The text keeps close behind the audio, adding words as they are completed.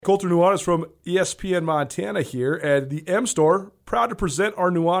Colter Nuanez from ESPN Montana here, and the M Store, proud to present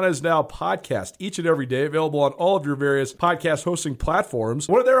our Nuanez Now podcast each and every day, available on all of your various podcast hosting platforms.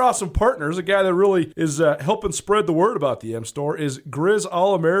 One of their awesome partners, a guy that really is helping spread the word about the M Store, is Grizz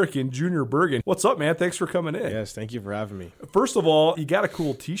All-American Junior Bergen. What's up, man? Thanks for coming in. Yes, thank you for having me. First of all, you got a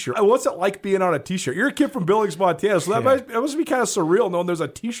cool t-shirt. What's it like being on a t-shirt? You're a kid from Billings, Montana, so that must be kind of surreal knowing there's a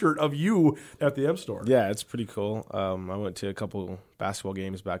t-shirt of you at the M Store. Yeah, it's pretty cool. I went to a couple basketball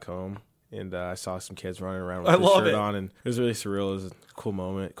games back home, and I saw some kids running around with their shirt on, and it was really surreal. It was a cool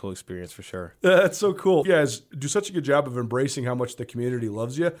moment, cool experience for sure. That's so cool. You guys do such a good job of embracing how much the community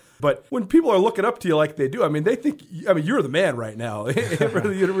loves you. But when people are looking up to you like they do, they think, you're the man right now for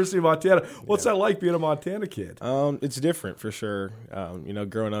the University of Montana. What's that like being a Montana kid? It's different for sure.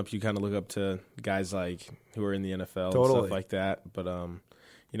 Growing up, you kind of look up to guys like who are in the NFL and stuff like that. But,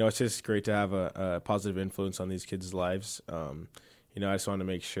 it's just great to have a positive influence on these kids' lives. I just want to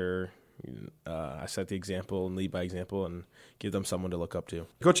make sure I set the example and lead by example and give them someone to look up to.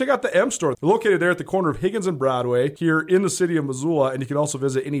 Go check out the M Store. They're located there at the corner of Higgins and Broadway here in the city of Missoula, and you can also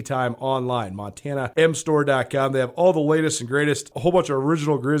visit anytime online, montanamstore.com. They have all the latest and greatest, a whole bunch of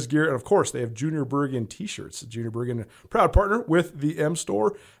original Grizz gear, and of course, they have Junior Bergen t-shirts. Junior Bergen, proud partner with the M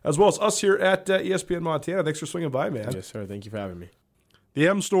Store, as well as us here at ESPN Montana. Thanks for swinging by, man. Yes, sir. Thank you for having me. The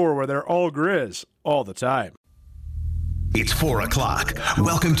M Store, where they're all Grizz all the time. It's 4 o'clock.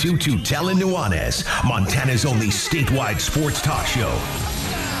 Welcome to Tutel and Nuanez, Montana's only statewide sports talk show.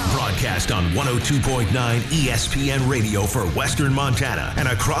 Broadcast on 102.9 ESPN Radio for Western Montana and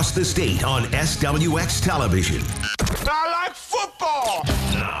across the state on SWX Television. I like football!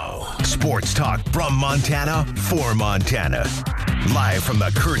 Now, sports talk from Montana for Montana. Live from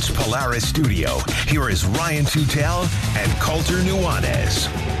the Kurtz Polaris studio, here is Ryan Tutel and Colter Nuanez.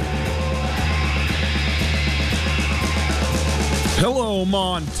 Hello,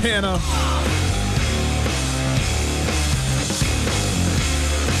 Montana.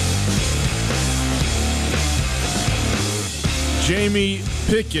 Jamie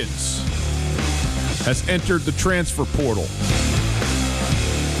Pickens has entered the transfer portal.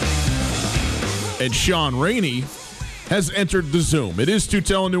 And Sean Rainey has entered the Zoom. It is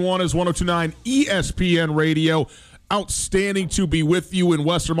Tutel and Nuanez, 102.9 ESPN Radio. Outstanding to be with you in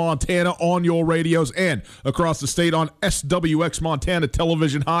Western Montana on your radios and across the state on SWX Montana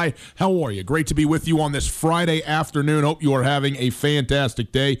Television. Hi, how are you? Great to be with you on this Friday afternoon. Hope you are having a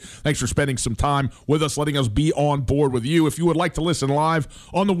fantastic day. Thanks for spending some time with us, letting us be on board with you. If you would like to listen live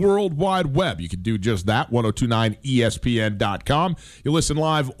on the World Wide Web, you can do just that, 1029ESPN.com. You listen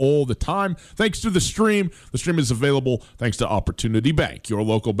live all the time thanks to the stream. The stream is available thanks to Opportunity Bank, your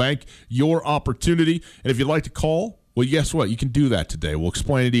local bank, your opportunity. And if you'd like to call, well, guess what? You can do that today. We'll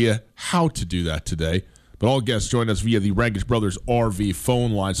explain to you how to do that today. But all guests join us via the Rankish Brothers RV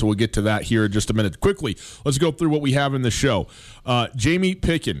phone line, so we'll get to that here in just a minute. Quickly, let's go through what we have in the show. Jamie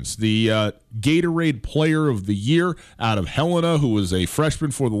Pickens, the Gatorade Player of the Year out of Helena, who was a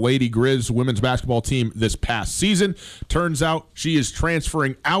freshman for the Lady Grizz women's basketball team this past season. Turns out she is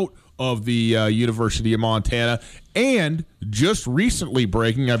transferring out of the University of Montana, and just recently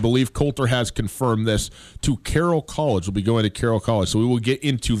breaking, I believe Colter has confirmed this, to Carroll College. We'll be going to Carroll College, so we will get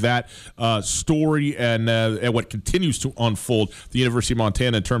into that story and what continues to unfold at the University of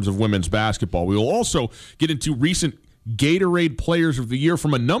Montana in terms of women's basketball. We will also get into recent Gatorade Players of the Year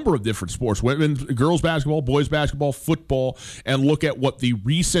from a number of different sports, women's, girls basketball, boys basketball, football, and look at what the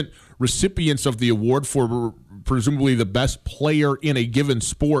recent recipients of the award for presumably the best player in a given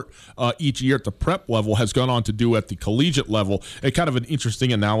sport each year at the prep level has gone on to do at the collegiate level, and kind of an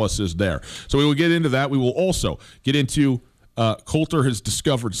interesting analysis there. So we will get into that. We will also get into Colter has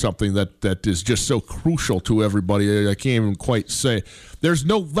discovered something that is just so crucial to everybody. I can't even quite say. There's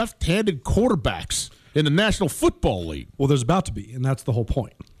no left-handed quarterbacks in the National Football League. Well, there's about to be, and that's the whole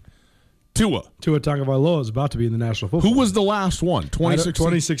point. Tua Tagovailoa is about to be in the National Football League. Who was the last one? 2016?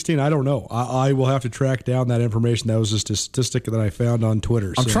 2016, I don't know. I will have to track down that information. That was just a statistic that I found on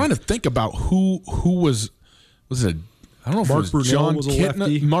Twitter. I'm trying to think about who was it? I don't know if Mark it was Brunell John was a Kitna.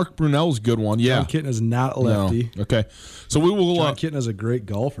 lefty. Mark Brunell's a good one, yeah. John Kitna is not a lefty. No. Okay. So we will John Kitna is a great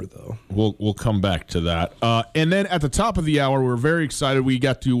golfer, though. We'll come back to that. And then at the top of the hour, we're very excited. We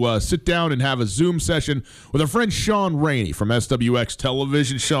got to sit down and have a Zoom session with our friend Sean Rainey from SWX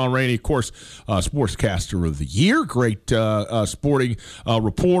Television. Sean Rainey, of course, Sportscaster of the Year, great sporting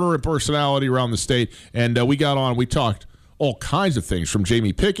reporter and personality around the state. And we got on, we talked all kinds of things, from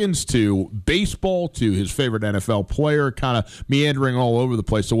Jamie Pickens to baseball to his favorite NFL player, kind of meandering all over the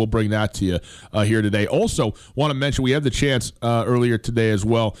place. So we'll bring that to you here today. Also, want to mention we had the chance earlier today as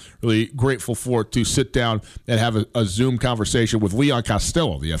well. Really grateful to sit down and have a Zoom conversation with Leon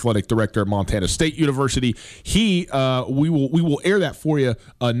Costello, the athletic director at Montana State University. We will air that for you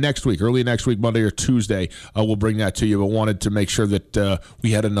next week, early next week, Monday or Tuesday. We'll bring that to you, but wanted to make sure that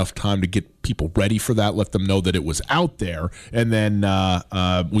we had enough time to get people ready for that, let them know that it was out there, and then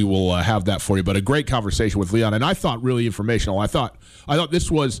we will have that for you. But a great conversation with Leon, and I thought really informational. I thought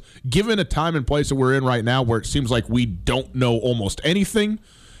this was, given a time and place that we're in right now where it seems like we don't know almost anything,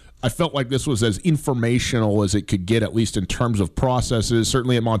 I felt like this was as informational as it could get, at least in terms of processes,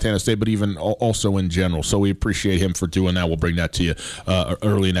 certainly at Montana State, but even also in general. So we appreciate him for doing that. We'll bring that to you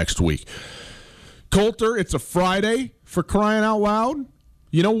early next week. Colter, it's a Friday, for crying out loud.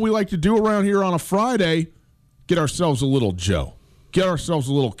 You know what we like to do around here on a Friday? Get ourselves a little Joe. Get ourselves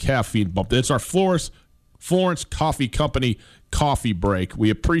a little caffeine bump. It's our Florence Coffee Company coffee break. We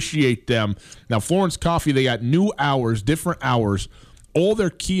appreciate them. Now, Florence Coffee, they got new hours, different hours. All their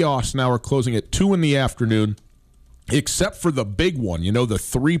kiosks now are closing at 2 in the afternoon, except for the big one, the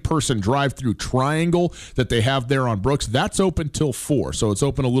 3-person drive-through triangle that they have there on Brooks. That's open till 4, so it's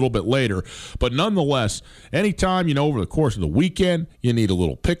open a little bit later. But nonetheless, anytime, over the course of the weekend, you need a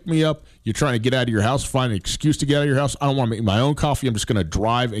little pick-me-up, you're trying to get out of your house, find an excuse to get out of your house. I don't want to make my own coffee. I'm just going to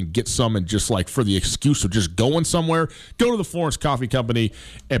drive and get some, and just like for the excuse of just going somewhere, go to the Florence Coffee Company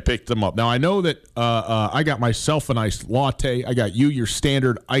and pick them up. Now, I know that I got myself an iced latte. I got you your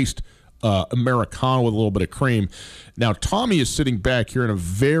standard iced Americano with a little bit of cream. Now, Tommy is sitting back here in a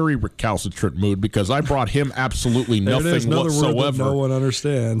very recalcitrant mood because I brought him absolutely nothing whatsoever. Word that no one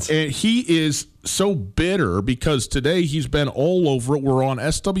understands. And he is so bitter because today he's been all over it. We're on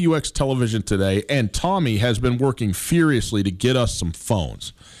SWX television today, and Tommy has been working furiously to get us some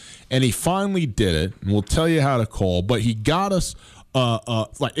phones. And he finally did it, and we'll tell you how to call, but he got us,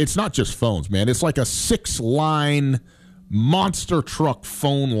 like, it's not just phones, man. It's like a 6-line monster truck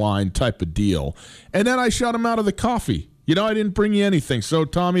phone line type of deal. And then I shut him out of the coffee. I didn't bring you anything. So,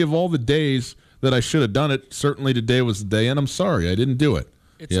 Tommy, of all the days that I should have done it, certainly today was the day, and I'm sorry I didn't do it.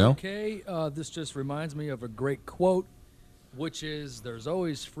 It's okay. This just reminds me of a great quote, which is, there's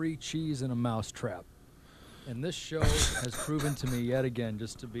always free cheese in a mousetrap. And this show has proven to me yet again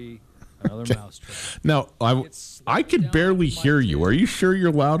just to be another mousetrap. Now, I could barely hear you. Are you sure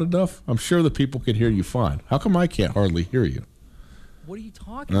you're loud enough? I'm sure the people can hear you fine. How come I can't hardly hear you? What are you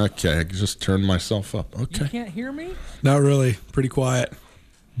talking about? Okay, I just turned myself up. Okay. You can't hear me? Not really. Pretty quiet.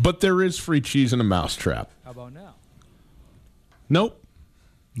 But there is free cheese in a mousetrap. How about now? Nope.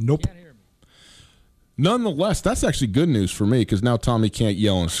 You can't hear me. Nonetheless, that's actually good news for me because now Tommy can't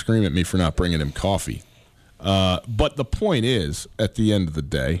yell and scream at me for not bringing him coffee. But the point is, at the end of the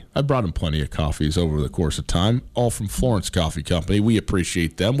day, I brought him plenty of coffees over the course of time, all from Florence Coffee Company. We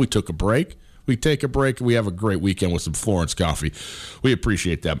appreciate them. We took a break. We take a break, and we have a great weekend with some Florence coffee. We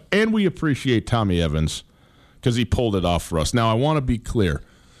appreciate them. And we appreciate Tommy Evans because he pulled it off for us. Now, I want to be clear.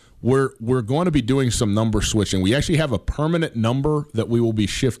 We're going to be doing some number switching. We actually have a permanent number that we will be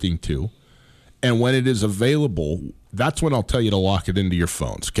shifting to. And when it is available, that's when I'll tell you to lock it into your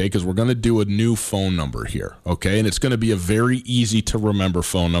phones, okay? Because we're going to do a new phone number here, okay? And it's going to be a very easy-to-remember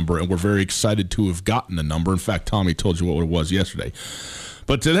phone number, and we're very excited to have gotten the number. In fact, Tommy told you what it was yesterday.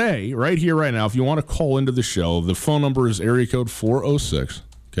 But today, right here, right now, if you want to call into the show, the phone number is area code 406,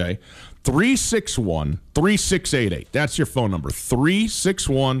 okay? 361-3688. That's your phone number,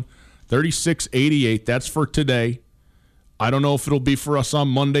 361-3688. That's for today. I don't know if it'll be for us on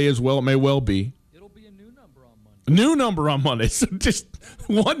Monday as well. It may well be. It'll be a new number on Monday. New number on Monday. So just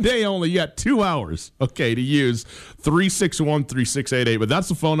one day only. You got 2 hours, okay, to use 361-3688. But that's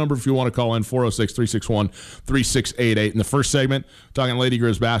the phone number if you want to call in, 406-361-3688. In the first segment, talking Lady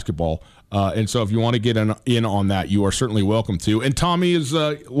Grizz basketball. And so if you want to get in on that, you are certainly welcome to. And Tommy is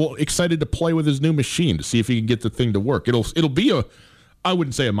excited to play with his new machine to see if he can get the thing to work. It'll be I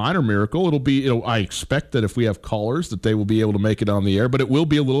wouldn't say a minor miracle. I expect that if we have callers that they will be able to make it on the air, but it will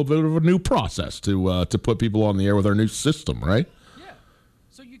be a little bit of a new process to put people on the air with our new system, right? Yeah.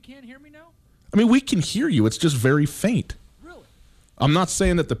 So you can't hear me now? I mean, we can hear you. It's just very faint. Really? I'm not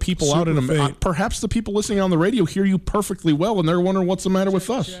saying that the people out in perhaps the people listening on the radio hear you perfectly well, and they're wondering what's the matter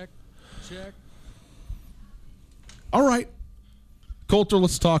with us. Check. All right. Colter,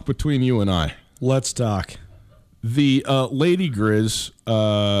 let's talk between you and I. Let's talk. The Lady Grizz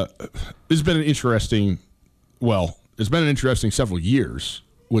has been an interesting several years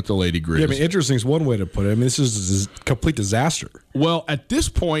with the Lady Grizz. Yeah, I mean, interesting is one way to put it. I mean, this is a complete disaster. Well, at this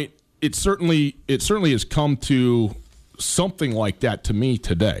point, it certainly has come to something like that to me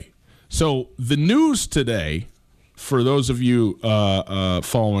today. So the news today, for those of you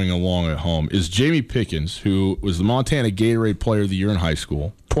following along at home, is Jamie Pickens, who was the Montana Gatorade Player of the Year in high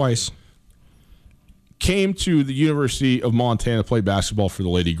school. Twice. Came to the University of Montana to play basketball for the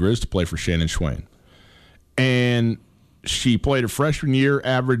Lady Grizz to play for Shannon Schwein. And she played her freshman year,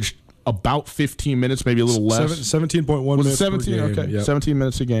 averaged about 15 minutes, maybe a little less. 17.1 minutes 17, per game. Okay, yep. 17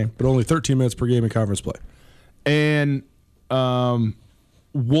 minutes a game. But only 13 minutes per game in conference play. And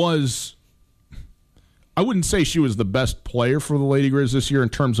was, I wouldn't say she was the best player for the Lady Grizz this year in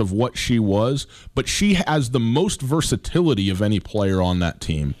terms of what she was, but she has the most versatility of any player on that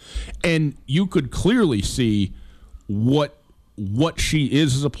team. And you could clearly see what she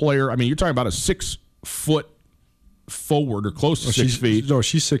is as a player. I mean, you're talking about a 6 foot forward or close to 6 feet. No,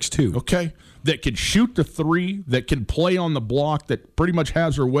 she's 6'2". Okay. That can shoot the three, that can play on the block, that pretty much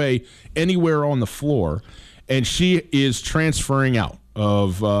has her way anywhere on the floor. And she is transferring out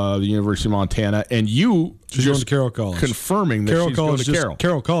of the University of Montana. And she's going to Carroll College. Confirming that she's going to Carroll.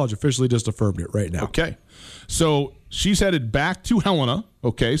 Carroll College officially just affirmed it right now. Okay. So she's headed back to Helena.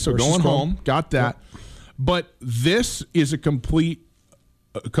 Okay, so going home. Got that. Yep. But this is a complete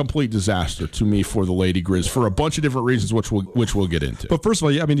disaster to me for the Lady Grizz for a bunch of different reasons, which we'll get into. But first of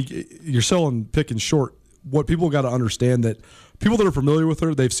all, I mean, you're selling Pickens short. What people got to understand, that people that are familiar with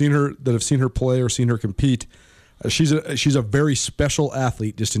her, that have seen her play or seen her compete, she's a very special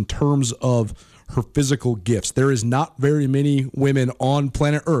athlete just in terms of her physical gifts. There is not very many women on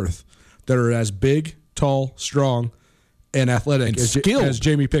planet Earth that are as big, tall, strong, and athletic as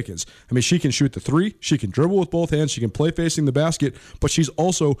Jamie Pickens. I mean, she can shoot the three, she can dribble with both hands, she can play facing the basket, but she's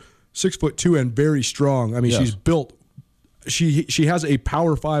also 6'2" and very strong. I mean, She's built. She has a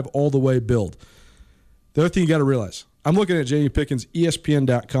Power 5 all the way build. The other thing you got to realize, I'm looking at Jamie Pickens'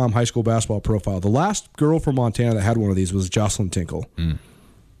 ESPN.com high school basketball profile. The last girl from Montana that had one of these was Jocelyn Tinkle.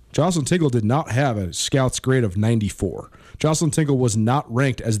 Jocelyn Tinkle did not have a Scouts grade of 94. Jocelyn Tinkle was not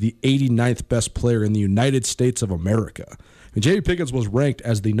ranked as the 89th best player in the United States of America. And Jamie Pickens was ranked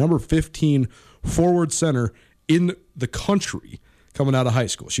as the number 15 forward center in the country coming out of high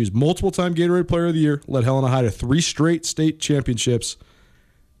school. She was multiple-time Gatorade Player of the Year, led Helena High to 3 straight state championships.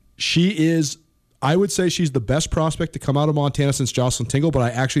 I would say she's the best prospect to come out of Montana since Jocelyn Tinkle, but I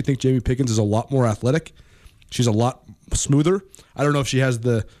actually think Jamie Pickens is a lot more athletic. She's a lot smoother. I don't know if she has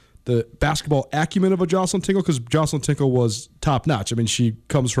the basketball acumen of a Jocelyn Tinkle, because Jocelyn Tinkle was top notch. I mean, she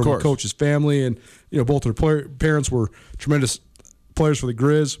comes from a coach's family, and both her parents were tremendous players for the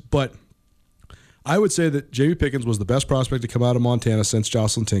Grizz. But I would say that Jamie Pickens was the best prospect to come out of Montana since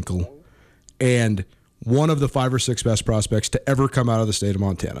Jocelyn Tinkle, and one of the 5 or 6 best prospects to ever come out of the state of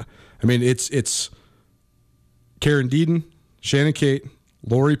Montana. I mean, it's Karen Deeden, Shannon Cate,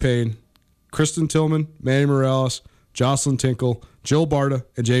 Lori Payne, Kristen Tillman, Manny Morales, Jocelyn Tinkle, Jill Barta,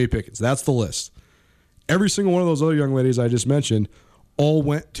 and Jamie Pickens. That's the list. Every single one of those other young ladies I just mentioned all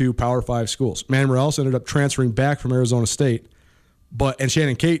went to Power 5 schools. Manny Morales ended up transferring back from Arizona State, and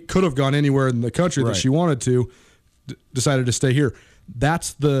Shannon Cate could have gone anywhere in the country that she wanted to, decided to stay here.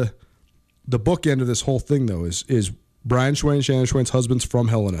 That's the bookend of this whole thing, though, is Brian Schwein, Shannon Schwein's husband's from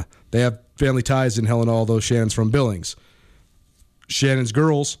Helena. They have family ties in Helena, although Shannon's from Billings. Shannon's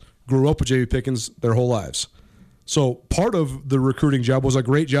girls grew up with Jamie Pickens their whole lives. So part of the recruiting job was a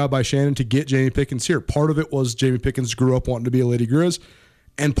great job by Shannon to get Jamie Pickens here. Part of it was Jamie Pickens grew up wanting to be a Lady Grizz,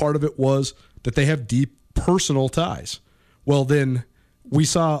 and part of it was that they have deep personal ties. Well, then we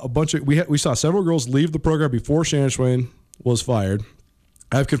saw we saw several girls leave the program before Shannon Schwein was fired.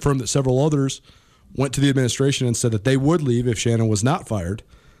 I've confirmed that several others went to the administration and said that they would leave if Shannon was not fired.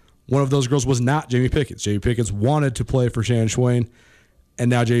 One of those girls was not Jamie Pickens. Jamie Pickens wanted to play for Shannon Schwein, and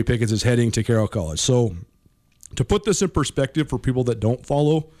now Jamie Pickens is heading to Carroll College. So to put this in perspective for people that don't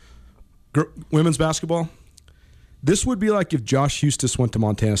follow women's basketball, this would be like if Josh Huestis went to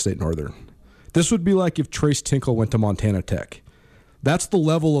Montana State Northern. This would be like if Trace Tinkle went to Montana Tech. That's the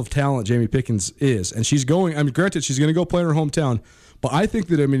level of talent Jamie Pickens is. And she's going, granted, she's going to go play in her hometown, but I think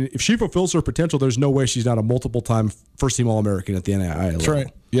that, if she fulfills her potential, there's no way she's not a multiple-time first-team All-American at the NAIA level. That's right.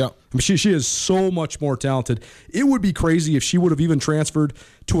 Yeah. She is so much more talented. It would be crazy if she would have even transferred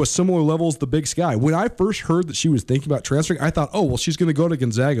to a similar level as the Big Sky. When I first heard that she was thinking about transferring, I thought, she's going to go to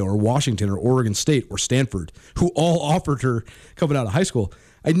Gonzaga or Washington or Oregon State or Stanford, who all offered her coming out of high school.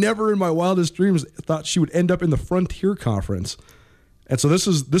 I never in my wildest dreams thought she would end up in the Frontier Conference. And so this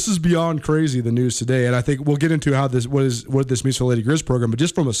is beyond crazy, the news today, and I think we'll get into what this means for the Lady Grizz program. But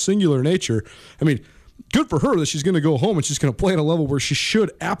just from a singular nature, good for her that she's going to go home and she's going to play at a level where she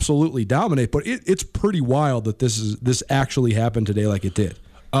should absolutely dominate. But it's pretty wild that this actually happened today, like it did.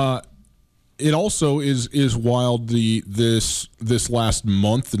 it also is wild this last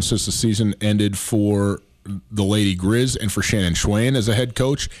month and since the season ended for the Lady Grizz and for Shannon Schweyen as a head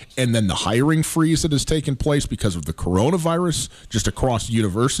coach, and then the hiring freeze that has taken place because of the coronavirus just across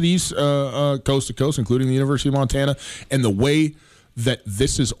universities coast to coast, including the University of Montana, and the way that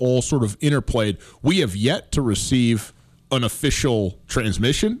this is all sort of interplayed. We have yet to receive an official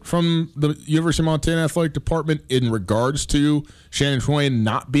transmission from the University of Montana Athletic Department in regards to Shannon Schweyen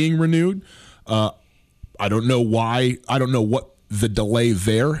not being renewed. I don't know why. I don't know what the delay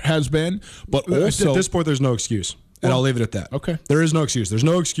there has been, but also at this point, there's no excuse, and I'll leave it at that. Okay, there is no excuse. There's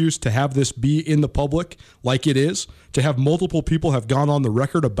no excuse to have this be in the public like it is. To have multiple people have gone on the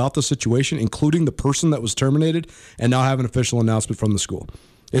record about the situation, including the person that was terminated, and now have an official announcement from the school.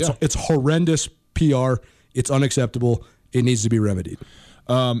 It's horrendous PR. It's unacceptable. It needs to be remedied.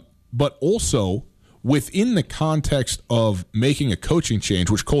 But also within the context of making a coaching change,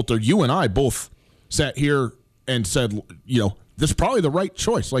 which Colter, you and I both sat here and said, this is probably the right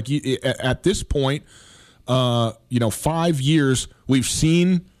choice. Like at this point, 5 years, we've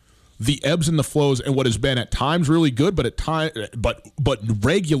seen the ebbs and the flows and what has been at times really good, but at times, but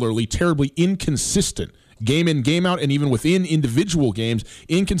regularly terribly inconsistent. Game in, game out, and even within individual games,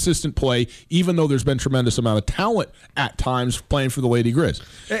 inconsistent play, even though there's been tremendous amount of talent at times playing for the Lady Grizz.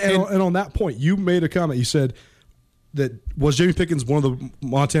 And on that point, you made a comment. You said that was Jamie Pickens one of the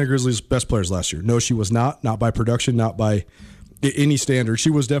Montana Grizzlies' best players last year? No, she was not. Not by production, not by any standard. She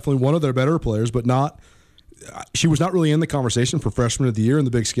was definitely one of their better players, but she was not really in the conversation for Freshman of the Year in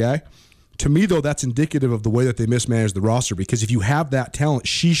the Big Sky. To me, though, that's indicative of the way that they mismanaged the roster, because if you have that talent,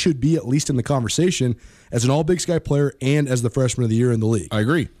 she should be at least in the conversation as an All-Big Sky player and as the Freshman of the Year in the league. I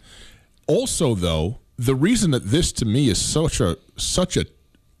agree. Also, though, the reason that this, to me, is such a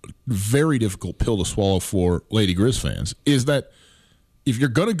very difficult pill to swallow for Lady Grizz fans is that if you're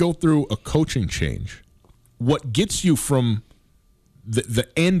going to go through a coaching change, what gets you from the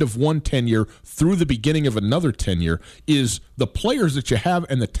end of one tenure through the beginning of another tenure is the players that you have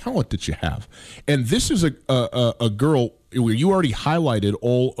and the talent that you have. And this is a girl where you already highlighted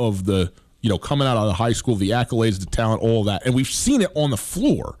all of the, coming out of high school, the accolades, the talent, all of that. And we've seen it on the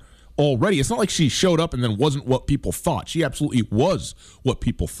floor already. It's not like she showed up and then wasn't what people thought. She absolutely was what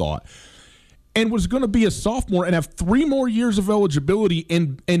people thought. And was going to be a sophomore and have 3 more years of eligibility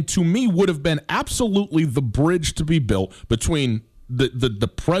and to me would have been absolutely the bridge to be built between the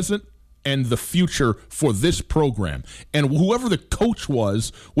present and the future for this program. And whoever the coach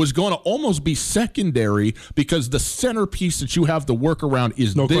was going to almost be secondary because the centerpiece that you have to work around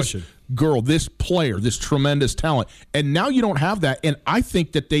is girl, this player, this tremendous talent. And now you don't have that. And I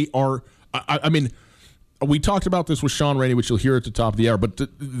think that they are, I mean, we talked about this with Sean Rainey, which you'll hear at the top of the hour, but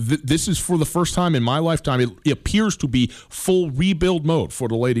this is for the first time in my lifetime, it appears to be full rebuild mode for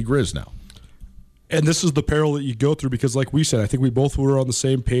the Lady Grizz now. And this is the peril that you go through because, like we said, I think we both were on the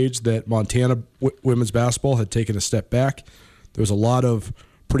same page that Montana women's basketball had taken a step back. There was a lot of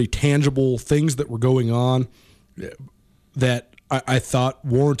pretty tangible things that were going on that I thought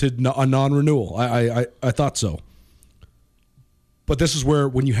warranted a non-renewal. I thought so. But this is where,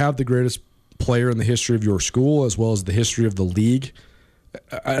 when you have the greatest player in the history of your school as well as the history of the league,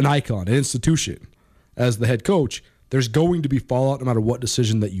 an icon, an institution, as the head coach, there's going to be fallout no matter what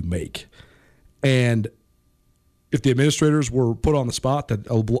decision that you make. And if the administrators were put on the spot that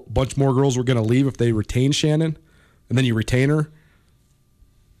a bunch more girls were going to leave if they retain Shannon, and then you retain her,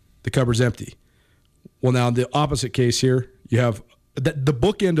 the cupboard's empty. Well, now in the opposite case here, you have the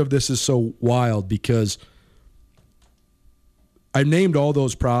bookend of this is so wild because I named all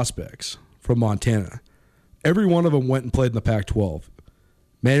those prospects from Montana. Every one of them went and played in the Pac-12.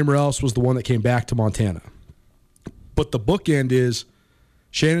 Manny Morales was the one that came back to Montana. But the bookend is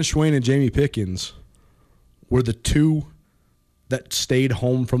Shannon Schweyen and Jamie Pickens were the two that stayed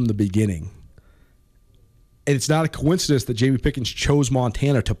home from the beginning. And it's not a coincidence that Jamie Pickens chose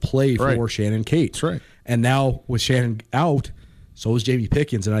Montana to play for Shannon Cates. That's right. And now with Shannon out, so is Jamie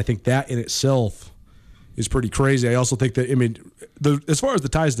Pickens. And I think that in itself is pretty crazy. I also think that, as far as the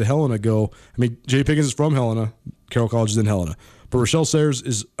ties to Helena go, Jamie Pickens is from Helena. Carroll College is in Helena. But Rochelle Sayers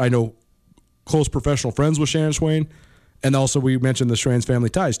is, I know, close professional friends with Shannon Schweyen. And also we mentioned the Schweyen's family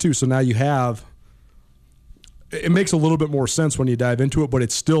ties too. So now you have, it makes a little bit more sense when you dive into it, but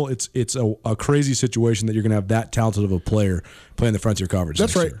it's still, it's a crazy situation that you're going to have that talented of a player playing the Frontier Conference.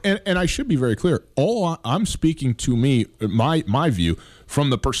 That's right. And I should be very clear. All I'm speaking to my view from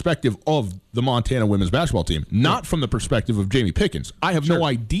the perspective of the Montana women's basketball team, not from the perspective of Jamie Pickens. I have no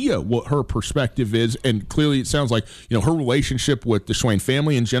idea what her perspective is, and clearly it sounds like her relationship with the Schweyen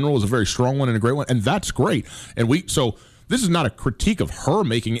family in general is a very strong one and a great one, and that's great. And This is not a critique of her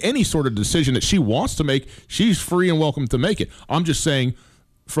making any sort of decision that she wants to make. She's free and welcome to make it. I'm just saying,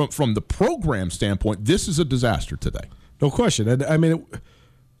 from the program standpoint, this is a disaster today. No question. And I mean,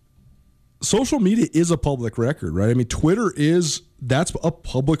 social media is a public record, right? I mean, Twitter that's a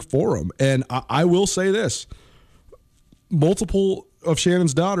public forum. And I will say this. Multiple of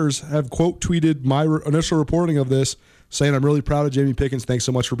Shannon's daughters have quote tweeted my initial reporting of this, saying, I'm really proud of Jamie Pickens. Thanks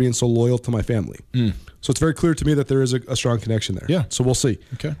so much for being so loyal to my family. So it's very clear to me that there is a strong connection there. Yeah. So we'll see.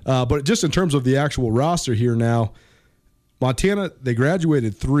 Okay. But just in terms of the actual roster here now, Montana, they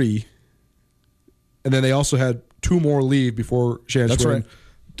graduated 3, and then they also had 2 more leave before Shannon Swain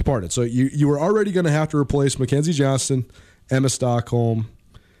departed. So you were already going to have to replace Mackenzie Johnston, Emma Stockholm,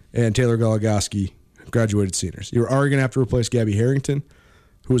 and Taylor Goligoski, graduated seniors. You were already going to have to replace Gabby Harrington,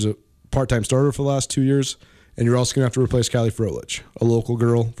 who was a part-time starter for the last 2 years, and you're also going to have to replace Kylie Froelich, a local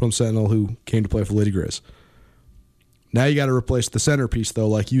girl from Sentinel who came to play for Lady Grizz. Now you got to replace the centerpiece, though,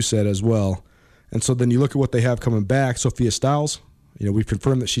 like you said as well. And so then you look at what they have coming back. Sophia Stiles, we've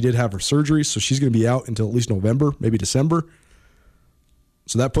confirmed that she did have her surgery, so she's going to be out until at least November, maybe December.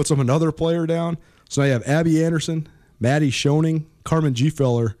 So that puts them another player down. So now you have Abby Anderson, Maddie Schoening, Carmen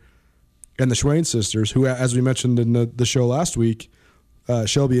Gfeller, and the Schwain sisters, who, as we mentioned in the show last week,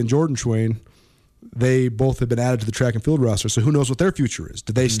 Shelby and Jordan Schwain, they both have been added to the track and field roster. So who knows what their future is?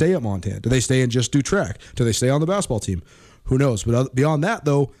 Do they stay at Montana? Do they stay and just do track? Do they stay on the basketball team? Who knows? But beyond that,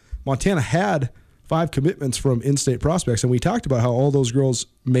 though, Montana had 5 commitments from in-state prospects, and we talked about how all those girls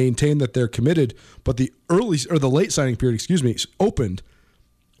maintain that they're committed, but the late signing period, opened.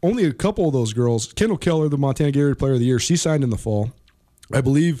 Only a couple of those girls, Kendall Keller, the Montana Gatorade Player of the Year, she signed in the fall. I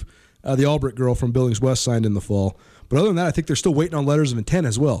believe the Albrecht girl from Billings West signed in the fall. But other than that, I think they're still waiting on letters of intent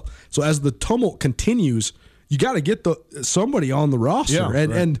as well. So as the tumult continues, you got to get somebody on the roster. Yeah,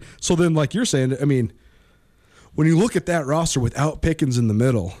 and so then, like you're saying, I mean, when you look at that roster without Pickens in the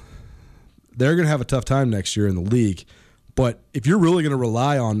middle, they're going to have a tough time next year in the league. But if you're really going to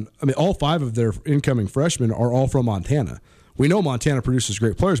rely on, all 5 of their incoming freshmen are all from Montana. We know Montana produces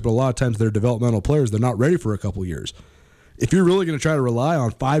great players, but a lot of times they're developmental players. They're not ready for a couple years. If you're really going to try to rely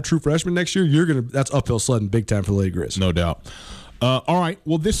on 5 true freshmen next year, that's uphill sledding big time for the Lady Grizz. No doubt. All right.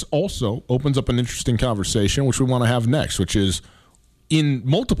 Well, this also opens up an interesting conversation, which we want to have next, which is in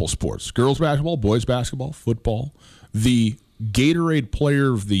multiple sports, girls basketball, boys basketball, football, the Gatorade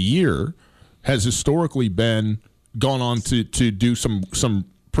Player of the Year has historically gone on to do some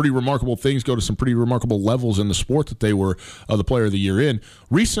pretty remarkable things, go to some pretty remarkable levels in the sport that they were the Player of the Year in.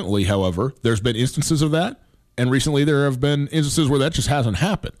 Recently, however, there's been instances of that. And recently there have been instances where that just hasn't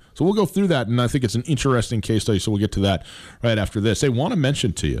happened. So we'll go through that, and I think it's an interesting case study, so we'll get to that right after this. I want to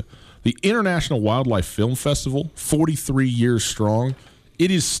mention to you, the International Wildlife Film Festival, 43 years strong,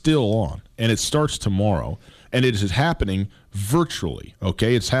 it is still on, and it starts tomorrow, and it is happening virtually,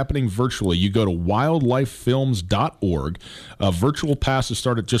 okay? It's happening virtually. You go to wildlifefilms.org. Virtual passes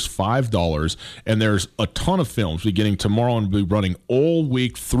start at just $5, and there's a ton of films beginning tomorrow and be running all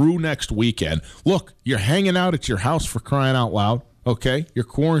week through next weekend. Look, you're hanging out at your house, for crying out loud, okay? You're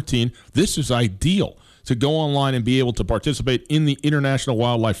quarantined. This is ideal to go online and be able to participate in the International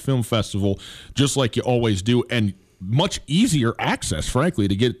Wildlife Film Festival just like you always do, and much easier access, frankly,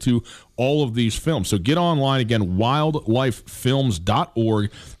 to get to all of these films. So get online again,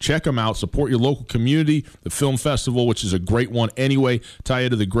 wildlifefilms.org. Check them out. Support your local community, the film festival, which is a great one anyway. Tie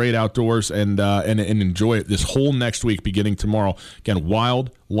into the great outdoors and enjoy it this whole next week, beginning tomorrow. Again,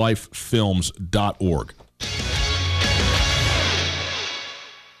 wildlifefilms.org.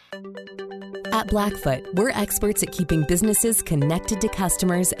 At Blackfoot, we're experts at keeping businesses connected to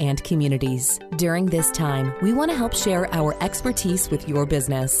customers and communities. During this time, we want to help share our expertise with your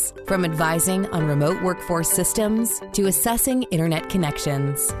business. From advising on remote workforce systems to assessing internet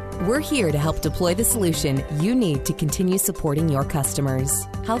connections, we're here to help deploy the solution you need to continue supporting your customers.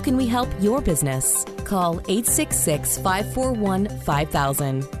 How can we help your business? Call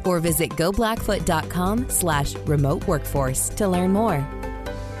 866-541-5000 or visit goblackfoot.com/remote workforce to learn more.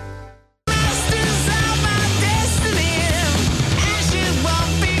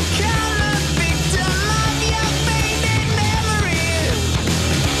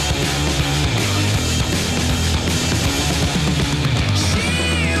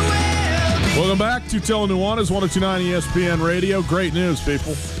 Welcome back to Tell Nuanez, 102.9 ESPN Radio. Great news,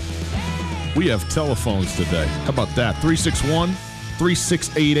 people. We have telephones today. How about that?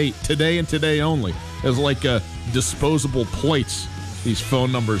 361-3688. Today and today only. It's like disposable plates, these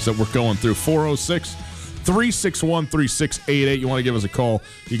phone numbers that we're going through. 406 361-3688. You want to give us a call,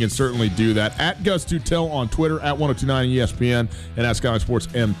 you can certainly do that. At Gus Dutel on Twitter, at 1029 ESPN, and at Sky Sports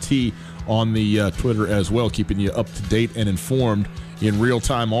MT on the Twitter as well, keeping you up to date and informed in real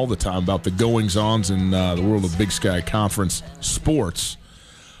time all the time about the goings-ons in the world of Big Sky Conference sports.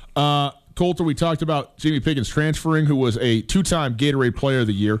 Colter, we talked about Jamie Pickens transferring, who was a two-time Gatorade Player of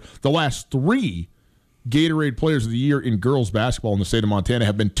the Year. The last 3 Gatorade Players of the Year in girls basketball in the state of Montana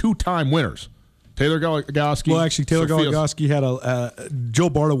have been two-time winners. Taylor Goligoski. Well, actually, Taylor Goligoski had Joe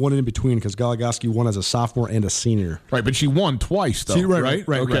Barta won in between because Goligoski won as a sophomore and a senior. Right, but she won twice, though. Right.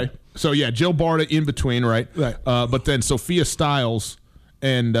 Okay. Right. So, yeah, Joe Barta in between, right? Right. But then Sophia Stiles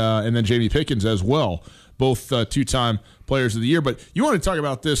and then Jamie Pickens as well, both two-time Players of the Year. But you want to talk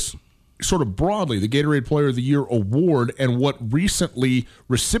about this sort of broadly, the Gatorade Player of the Year award, and what recently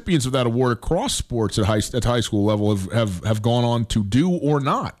recipients of that award across sports at high school level have gone on to do or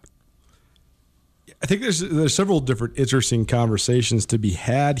not. I think there's several different interesting conversations to be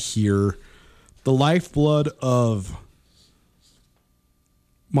had here. The lifeblood of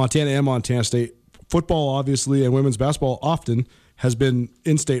Montana and Montana State, football obviously and women's basketball often, has been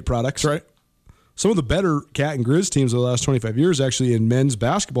in-state products. Right. Some of the better Cat and Grizz teams of the last 25 years actually in men's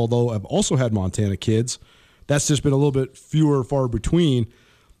basketball, though, have also had Montana kids. That's just been a little bit fewer far between.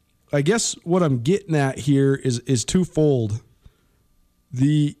 I guess what I'm getting at here is twofold.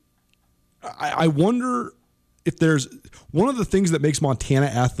 I wonder if there's one of the things that makes Montana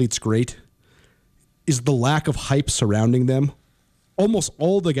athletes great is the lack of hype surrounding them. Almost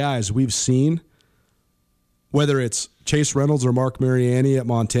all the guys we've seen, whether it's Chase Reynolds or Mark Mariani at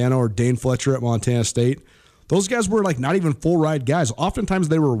Montana or Dane Fletcher at Montana State, those guys were like not even full ride guys. Oftentimes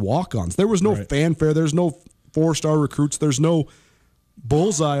they were walk-ons. There was no fanfare. There's no 4-star recruits. There's no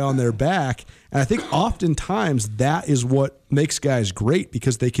bullseye on their back. And I think oftentimes that is what makes guys great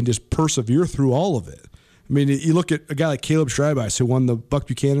because they can just persevere through all of it. I mean, you look at a guy like Caleb Schreibeis, who won the Buck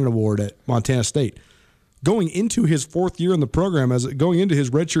Buchanan Award at Montana State. Going into his 4th year in the program, going into his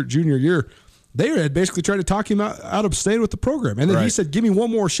redshirt junior year, they had basically tried to talk him out of staying with the program. And then he said, give me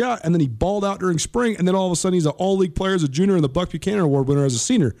one more shot. And then he balled out during spring. And then all of a sudden he's an all-league player as a junior and the Buck Buchanan Award winner as a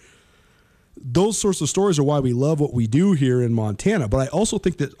senior. Those sorts of stories are why we love what we do here in Montana. But I also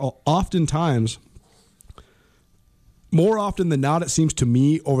think that oftentimes, more often than not, it seems to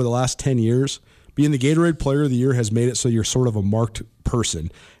me over the last 10 years, being the Gatorade Player of the Year has made it so you're sort of a marked person.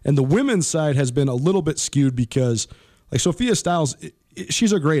 And the women's side has been a little bit skewed because, like Sophia Stiles,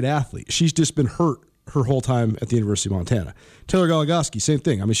 she's a great athlete. She's just been hurt her whole time at the University of Montana. Taylor Goligoski, same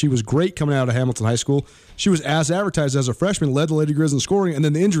thing. I mean, she was great coming out of Hamilton High School. She was as advertised as a freshman, led the Lady Grizz in scoring, and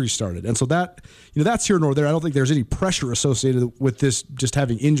then the injuries started. And so that, that's here nor there. I don't think there's any pressure associated with this just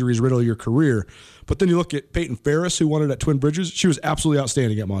having injuries riddle your career. But then you look at Peyton Ferris, who won it at Twin Bridges. She was absolutely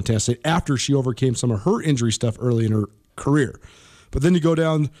outstanding at Montana State after she overcame some of her injury stuff early in her career. But then you go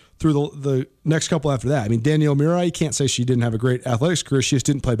down through the next couple after that. I mean, Danielle Murai, you can't say she didn't have a great athletics career. She just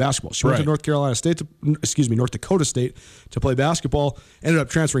didn't play basketball. She went to North Dakota State to play basketball, ended up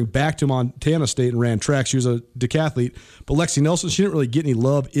transferring back to Montana State and ran track. She was a decathlete. But Lexi Nelson, she didn't really get any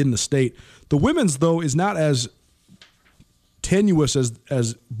love in the state. The women's, though, is not as tenuous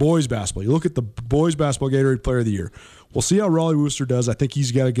as boys basketball. You look at the boys basketball Gatorade Player of the Year. We'll see how Raleigh Wooster does. I think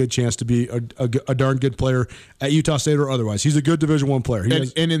he's got a good chance to be a darn good player at Utah State or otherwise. He's a good Division I player.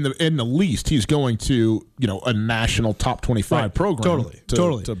 And in the least, he's going to a national top 25 program.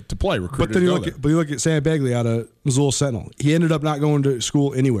 Totally to play recruited. But then you look at Sam Bagley out of Missoula Sentinel. He ended up not going to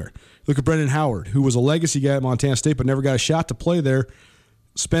school anywhere. Look at Brendan Howard, who was a legacy guy at Montana State, but never got a shot to play there.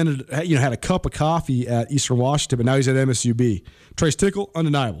 Had a cup of coffee at Eastern Washington, but now he's at MSUB. Trace Tickle,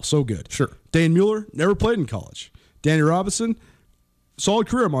 undeniable, so good. Sure. Dane Mueller, never played in college. Danny Robinson, solid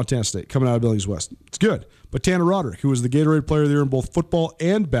career at Montana State coming out of Billings West. It's good. But Tanner Roderick, who was the Gatorade Player of the Year in both football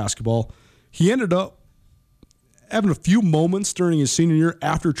and basketball, he ended up having a few moments during his senior year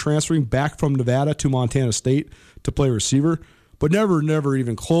after transferring back from Nevada to Montana State to play receiver, but never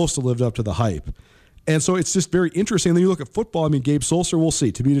even close to lived up to the hype. And so it's just very interesting. And then you look at football. I mean, Gabe Solser, we'll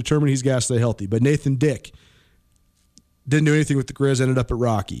see. To be determined, he's got to stay healthy. But Nathan Dick didn't do anything with the Grizz, ended up at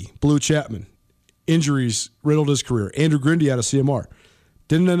Rocky. Blue Chapman, injuries riddled his career. Andrew Grindy out of CMR.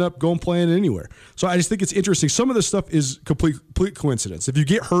 Didn't end up going playing anywhere. So I just think it's interesting. Some of this stuff is complete coincidence. If you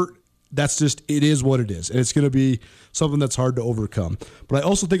get hurt, it is what it is. And it's going to be something that's hard to overcome. But I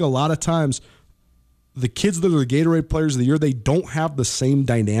also think a lot of times the kids that are the Gatorade Players of the Year, they don't have the same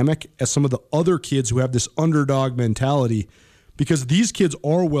dynamic as some of the other kids who have this underdog mentality because these kids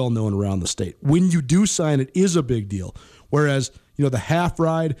are well known around the state. When you do sign, it is a big deal. Whereas, the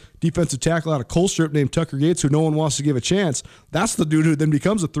half-ride defensive tackle out of Colstrip named Tucker Yates, who no one wants to give a chance, that's the dude who then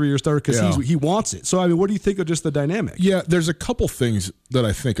becomes a 3-year starter because he wants it. So, I mean, what do you think of just the dynamic? Yeah, there's a couple things that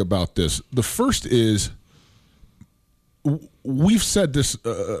I think about this. The first is we've said this,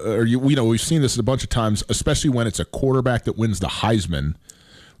 we've seen this a bunch of times, especially when it's a quarterback that wins the Heisman.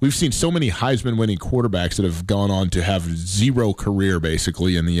 We've seen so many Heisman-winning quarterbacks that have gone on to have zero career,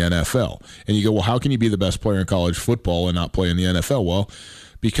 basically, in the NFL. And you go, well, how can you be the best player in college football and not play in the NFL? Well,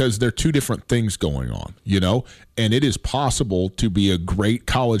 because there are two different things going on, And it is possible to be a great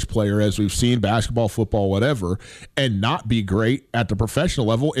college player, as we've seen, basketball, football, whatever, and not be great at the professional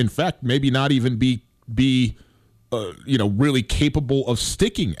level. In fact, maybe not even be really capable of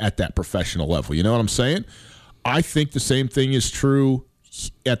sticking at that professional level. You know what I'm saying? I think the same thing is true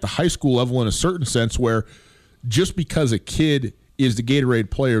at the high school level in a certain sense, where just because a kid is the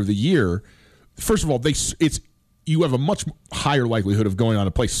Gatorade Player of the Year, first of all, you have a much higher likelihood of going on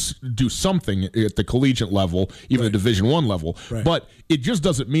to do something at the collegiate level, even the Division I level. Right. But it just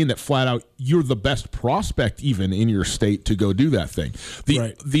doesn't mean that flat out you're the best prospect even in your state to go do that thing.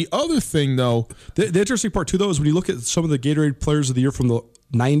 The other thing, though, the interesting part too, though, is when you look at some of the Gatorade Players of the Year from the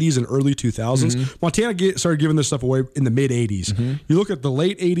 90s and early 2000s, Montana started giving this stuff away in the mid 80s. You look at the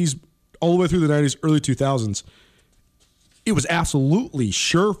late 80s all the way through the 90s, early 2000s, it was absolutely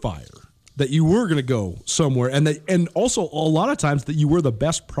surefire that you were going to go somewhere, and also a lot of times that you were the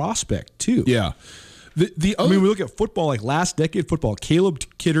best prospect too. Yeah. We look at football, like last decade football, Caleb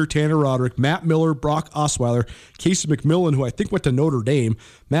Kidder, Tanner Roderick, Matt Miller, Brock Osweiler, Casey McMillan, who I think went to Notre Dame,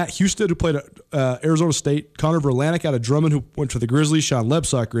 Matt Houston, who played at Arizona State, Connor Verlanik out of Drummond, who went to the Grizzlies, Sean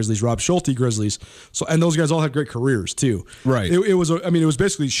Lebsack Grizzlies, Rob Schulte Grizzlies. So, and those guys all had great careers too. Right. It was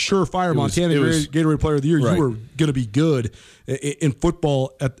basically surefire Montana Gatorade Player of the Year. Right. You were going to be good in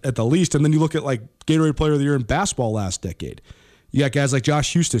football at the least. And then you look at like Gatorade Player of the Year in basketball last decade. You got guys like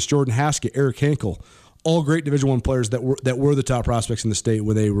Josh Eustace, Jordan Haskett, Eric Henkel, all great Division I players that were the top prospects in the state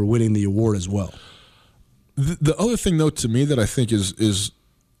when they were winning the award as well. The other thing, though, to me that I think is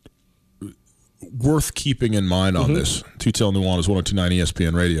worth keeping in mind on this, Tutel Nuanez 102.9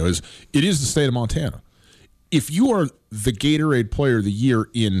 ESPN Radio, is it is the state of Montana. If you are the Gatorade Player of the Year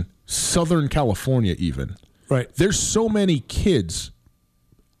in Southern California even, right? There's so many kids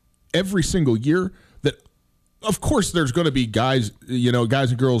every single year that, of course, there's going to be guys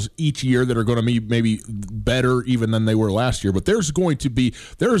and girls each year that are going to be maybe better even than they were last year. But there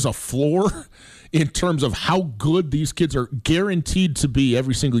is a floor in terms of how good these kids are guaranteed to be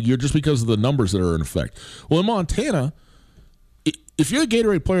every single year just because of the numbers that are in effect. Well, in Montana, if you're the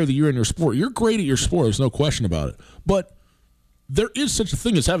Gatorade Player of the Year in your sport, you're great at your sport. There's no question about it. But there is such a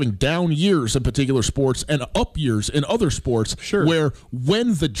thing as having down years in particular sports and up years in other sports, where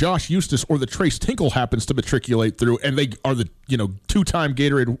when the Josh Eustace or the Trace Tinkle happens to matriculate through and they are the two-time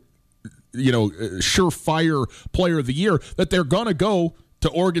Gatorade surefire Player of the Year, that they're going to go to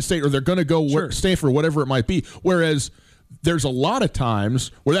Oregon State or they're going to go Stanford, whatever it might be. Whereas there's a lot of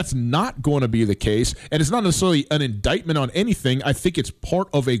times where that's not going to be the case, and it's not necessarily an indictment on anything. I think it's part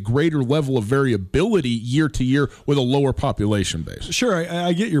of a greater level of variability year to year with a lower population base. Sure,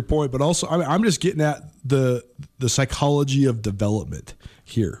 I get your point, but also I'm just getting at the psychology of development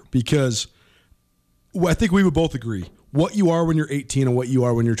here, because I think we would both agree what you are when you're 18 and what you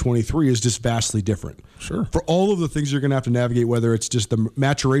are when you're 23 is just vastly different. Sure. For all of the things you're going to have to navigate, whether it's just the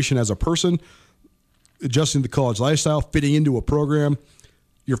maturation as a person, adjusting to the college lifestyle, fitting into a program,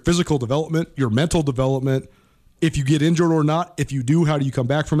 your physical development, your mental development, if you get injured or not, if you do, how do you come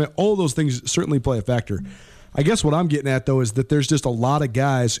back from it? All of those things certainly play a factor. I guess what I'm getting at, though, is that there's just a lot of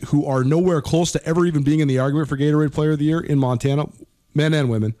guys who are nowhere close to ever even being in the argument for Gatorade Player of the Year in Montana, men and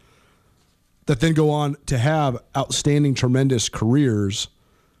women, that then go on to have outstanding, tremendous careers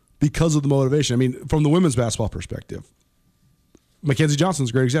because of the motivation. I mean, from the women's basketball perspective, Mackenzie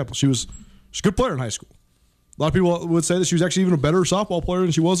Johnson's a great example. She's a good player in high school. A lot of people would say that she was actually even a better softball player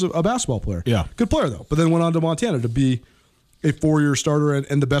than she was a basketball player. Yeah. Good player, though. But then went on to Montana to be a 4-year starter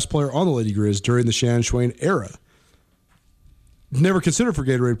and the best player on the Lady Grizz during the Shannon Schwein era. Never considered for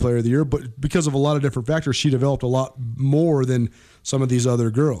Gatorade Player of the Year, but because of a lot of different factors, she developed a lot more than some of these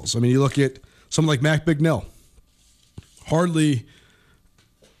other girls. I mean, you look at someone like Mac Bignell, hardly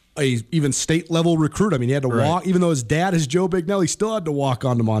a even state-level recruit. I mean, he had to walk, even though his dad is Joe Bignell, he still had to walk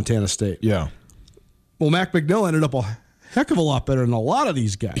on to Montana State. Yeah. Well, Mac Bignell ended up a heck of a lot better than a lot of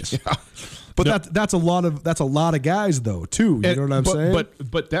these guys. Yeah. But that's a lot of guys, though, too. You know what I'm saying?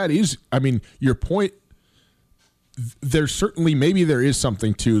 But that is, I mean, your point, there's certainly, maybe there is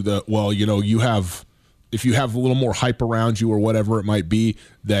something to the, well, you have if you have a little more hype around you or whatever it might be,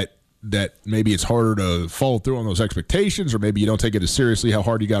 that maybe it's harder to follow through on those expectations, or maybe you don't take it as seriously how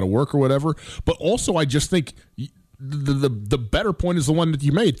hard you got to work or whatever. But also, I just think the better point is the one that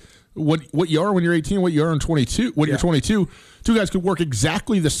you made. What you are when you're 18, what you are in 22, when you're 22, two guys could work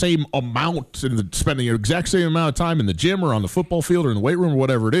exactly the same amount and spending the exact same amount of time in the gym or on the football field or in the weight room or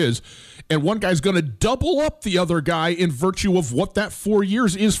whatever it is, and one guy's going to double up the other guy in virtue of what that 4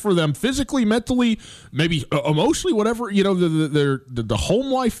 years is for them physically, mentally, maybe emotionally, whatever, the home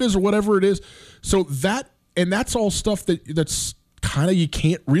life is or whatever it is. So that's all stuff that's kind of, you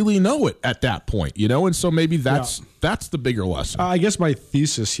can't really know it at that point, and so maybe that's the bigger lesson. I guess my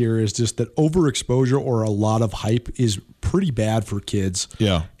thesis here is just that overexposure or a lot of hype is pretty bad for kids.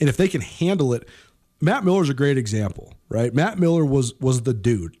 Yeah. And if they can handle it, Matt Miller's a great example, right? Matt Miller was the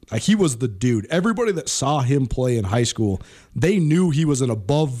dude. Like, he was the dude. Everybody that saw him play in high school, they knew he was an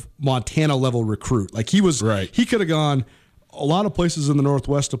above Montana level recruit. Like, he was, right. He could have gone a lot of places in the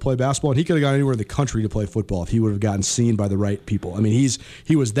Northwest to play basketball, and he could have gone anywhere in the country to play football if he would have gotten seen by the right people. I mean,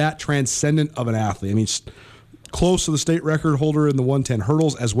 he was that transcendent of an athlete. I mean, close to the state record holder in the 110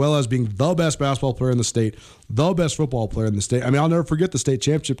 hurdles, as well as being the best basketball player in the state, the best football player in the state. I mean, I'll never forget the state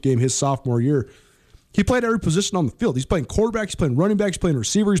championship game his sophomore year. He played every position on the field. He's playing quarterback, he's playing running back, he's playing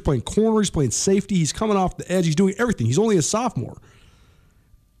receiver, he's playing corner, he's playing safety, he's coming off the edge, he's doing everything. He's only a sophomore.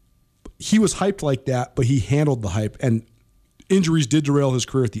 He was hyped like that, but he handled the hype, and injuries did derail his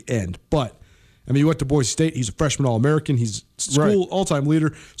career at the end. But, I mean, he went to Boise State. He's a freshman All-American. He's school all-time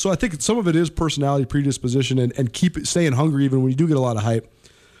leader. So I think some of it is personality, predisposition, and staying hungry even when you do get a lot of hype.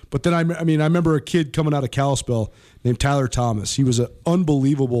 But then, I remember a kid coming out of Kalispell named Tyler Thomas. He was an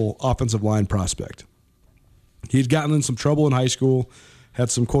unbelievable offensive line prospect. He'd gotten in some trouble in high school, had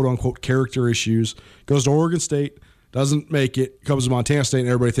some quote-unquote character issues, goes to Oregon State, doesn't make it, comes to Montana State, and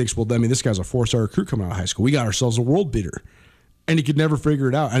everybody thinks, well, I mean, this guy's a 4-star recruit coming out of high school. We got ourselves a world beater. And he could never figure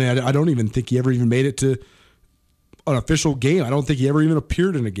it out. And I don't even think he ever even made it to an official game. I don't think he ever even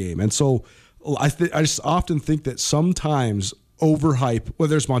appeared in a game. And so I just often think that sometimes overhype,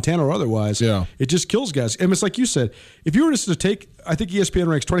 whether it's Montana or otherwise, it just kills guys. And it's like you said, if you were just to take, I think ESPN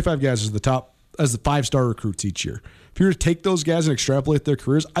ranks 25 guys as the 5-star recruits each year. If you were to take those guys and extrapolate their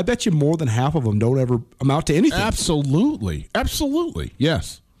careers, I bet you more than half of them don't ever amount to anything. Absolutely.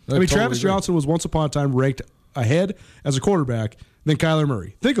 Yes. I mean, Travis Johnson was once upon a time ranked ahead as a quarterback than Kyler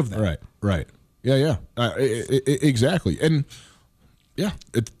Murray. Think of that. Right. Yeah. Exactly. And yeah,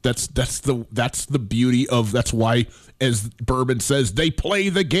 that's the beauty of, that's why, as Bourbon says, they play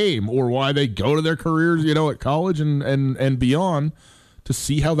the game, or why they go to their careers, at college and beyond, to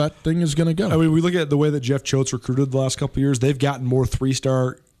see how that thing is going to go. I mean, we look at the way that Jeff Choate recruited the last couple of years. They've gotten more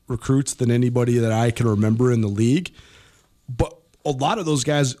 3-star recruits than anybody that I can remember in the league. But a lot of those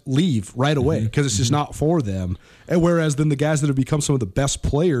guys leave right away because it's just not for them. And whereas then the guys that have become some of the best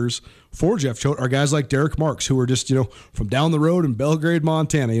players for Jeff Choate are guys like Derek Marks, who are just, from down the road in Belgrade,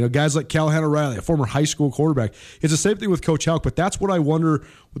 Montana. Guys like Callahan O'Reilly, a former high school quarterback. It's the same thing with Coach Houck, but that's what I wonder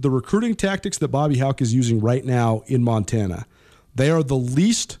with the recruiting tactics that Bobby Houck is using right now in Montana. They are the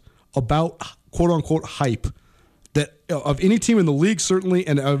least about quote-unquote hype that of any team in the league, certainly,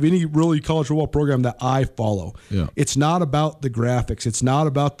 and of any really college football program that I follow. Yeah. It's not about the graphics. It's not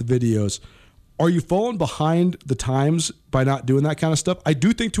about the videos. Are you falling behind the times by not doing that kind of stuff? I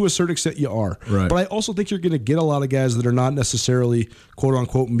do think to a certain extent you are. Right. But I also think you're going to get a lot of guys that are not necessarily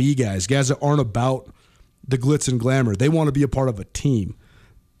quote-unquote me guys that aren't about the glitz and glamour. They want to be a part of a team.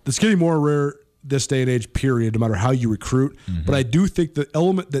 It's getting more rare this day and age, period, no matter how you recruit. But I do think the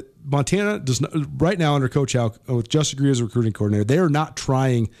element that Montana does not, right now under Coach Houck, with Justin Green as a recruiting coordinator, they are not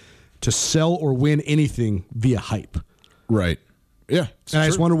trying to sell or win anything via hype. Right. Yeah. And I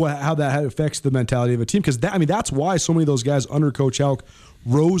just wonder how that affects the mentality of a team, because that's why so many of those guys under Coach Houck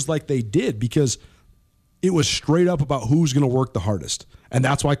rose like they did, because it was straight up about who's going to work the hardest. And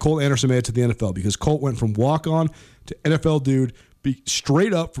that's why Colt Anderson made it to the NFL, because Colt went from walk-on to NFL dude, be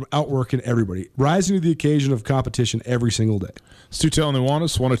straight up from outworking everybody, rising to the occasion of competition every single day. Stu Tell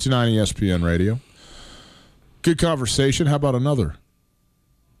Nuanez, 102.9 ESPN Radio. Good conversation. How about another?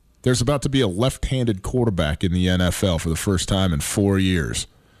 There's about to be a left-handed quarterback in the NFL for the first time in 4 years.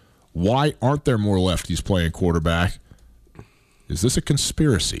 Why aren't there more lefties playing quarterback? Is this a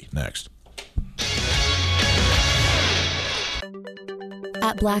conspiracy? Next.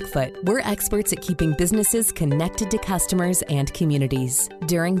 At Blackfoot, we're experts at keeping businesses connected to customers and communities.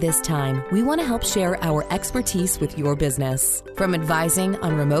 During this time, we want to help share our expertise with your business. From advising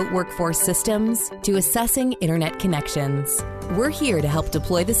on remote workforce systems to assessing internet connections, we're here to help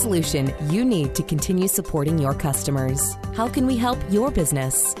deploy the solution you need to continue supporting your customers. How can we help your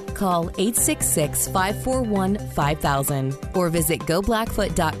business? Call 866-541-5000 or visit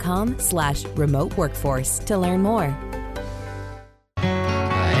goblackfoot.com/remote workforce to learn more.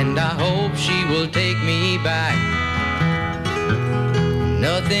 And I hope she will take me back.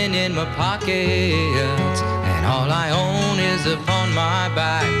 Nothing in my pockets, and all I own is upon my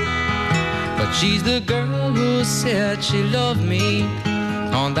back. But she's the girl who said she loved me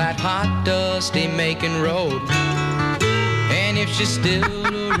on that hot, dusty Macon road. And if she's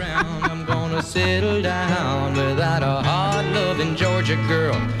still around, I'm gonna settle down without a hard-loving Georgia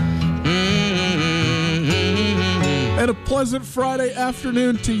girl. And a pleasant Friday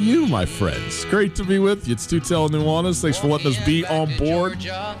afternoon to you, my friends. Great to be with you. It's Tutel and Nuanez. Thanks for letting us be on board.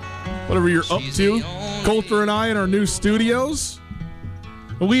 Whatever you're up to, Coulter and I in our new studios.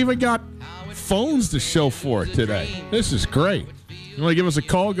 And we even got phones to show for it today. This is great. You want to give us a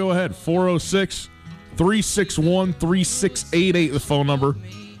call? Go ahead. 406-361-3688, the phone number.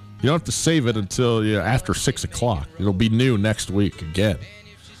 You don't have to save it until after 6 o'clock. It'll be new next week again.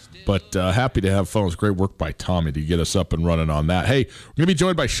 But happy to have phones. Great work by Tommy to get us up and running on that. Hey, we're going to be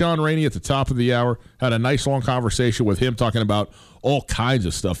joined by Sean Rainey at the top of the hour. Had a nice long conversation with him talking about all kinds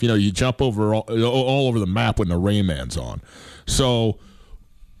of stuff. You know, you jump over all over the map when the Rain Man's on. So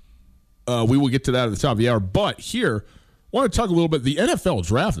we will get to that at the top of the hour. But here, I want to talk a little bit. The NFL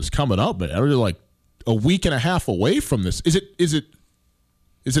draft is coming up, man. We're like a week and a half away from this. Is it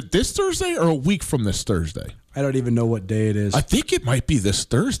this Thursday or a week from this Thursday? I don't even know what day it is. I think it might be this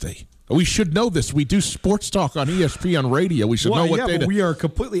Thursday. We should know this. We do sports talk on ESPN radio. We should know what day. But we are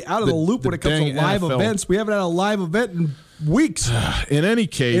completely out of the loop when it comes to live events. We haven't had a live event in weeks. In any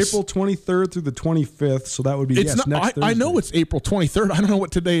case, April 23rd through the 25th. So that would be next Thursday. I know it's April 23rd. I don't know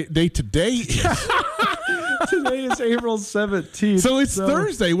what day today is. Today is April 17th. So it's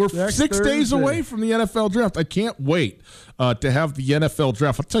Thursday. We're 6 days away from the NFL draft. I can't wait to have the NFL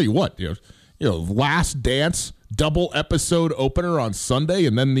draft. I'll tell you what, Last Dance double episode opener on Sunday,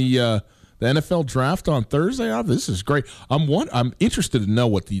 and then the NFL draft on Thursday. Oh, this is great. I'm interested to know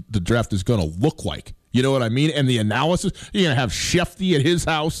what the draft is going to look like. You know what I mean? And the analysis. You're going to have Shefty at his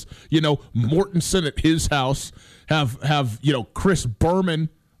house. Mortensen at his house. Have Chris Berman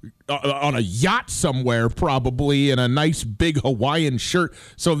on a yacht somewhere, probably in a nice big Hawaiian shirt.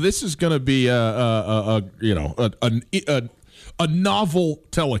 So this is going to be a novel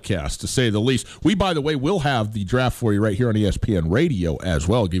telecast, to say the least. We, by the way, will have the draft for you right here on ESPN Radio as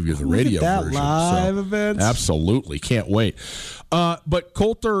well. I'll give you the radio version. Live events. Absolutely. Can't wait. But,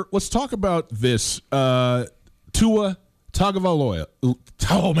 Coulter, let's talk about this. Tua Tagovailoa.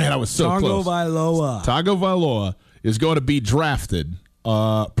 Oh, man, I was so close. Tagovailoa is going to be drafted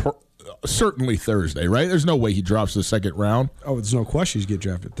certainly Thursday, right? There's no way he drops the second round. Oh, there's no question he's getting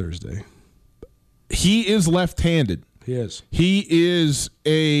drafted Thursday. He is left-handed. He is. He is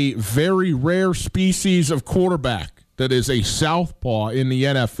a very rare species of quarterback that is a southpaw in the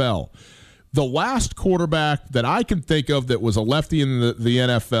NFL. The last quarterback that I can think of that was a lefty in the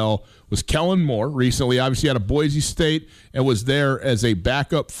NFL was Kellen Moore. Recently, obviously out of Boise State, and was there as a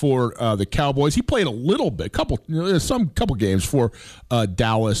backup for the Cowboys. He played a little bit, couple games for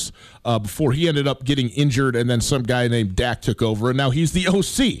Dallas before he ended up getting injured, and then some guy named Dak took over, and now he's the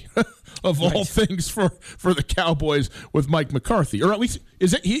OC. Of all things for the Cowboys with Mike McCarthy, or at least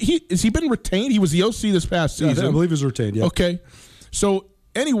has he been retained? He was the OC this past season. I believe he was retained. Yeah. Okay. So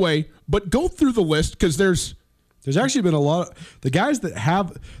anyway, but go through the list because there's actually been a lot of the guys that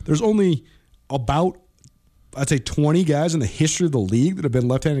have. There's only about I'd say 20 guys in the history of the league that have been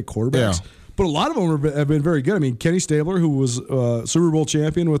left-handed quarterbacks. Yeah. But a lot of them have been very good. I mean, Kenny Stabler, who was Super Bowl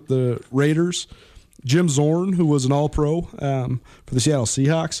champion with the Raiders. Jim Zorn, who was an All-Pro for the Seattle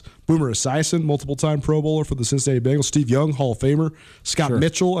Seahawks. Boomer Esiason, multiple-time Pro Bowler for the Cincinnati Bengals. Steve Young, Hall of Famer. Scott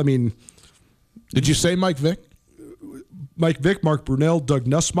Mitchell. I mean, did you say Mike Vick? Mike Vick, Mark Brunell, Doug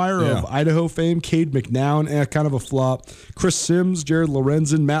Nussmeier of Idaho fame, Cade McNown, kind of a flop. Chris Sims, Jared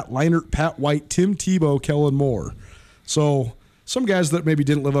Lorenzen, Matt Leinart, Pat White, Tim Tebow, Kellen Moore. So some guys that maybe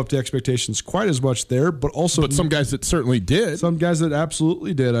didn't live up to expectations quite as much there, but some guys that certainly did. Some guys that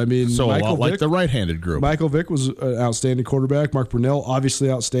absolutely did. I mean, so Michael a lot Vick, like the right-handed group. Michael Vick was an outstanding quarterback. Mark Brunell,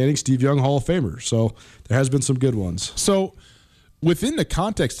 obviously outstanding. Steve Young, Hall of Famer. So there has been some good ones. So within the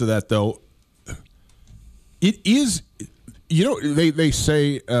context of that, though, it is, they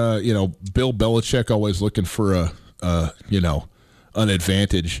say, Bill Belichick always looking for a an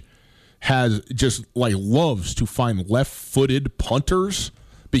advantage, has just loves to find left-footed punters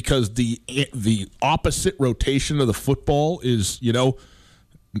because the opposite rotation of the football is,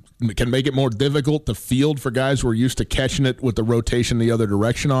 can make it more difficult to field for guys who are used to catching it with the rotation the other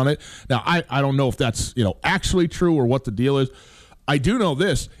direction on it. Now, I don't know if that's, actually true or what the deal is. I do know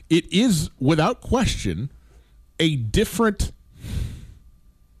this. It is, without question, a different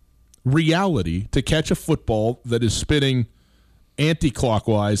reality to catch a football that is spinning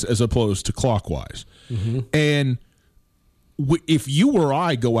anti-clockwise as opposed to clockwise. Mm-hmm. And if you or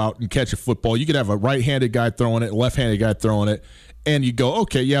I go out and catch a football, you could have a right-handed guy throwing it, a left-handed guy throwing it, and you go,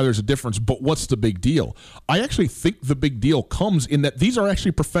 okay, yeah, there's a difference, but what's the big deal? I actually think the big deal comes in that these are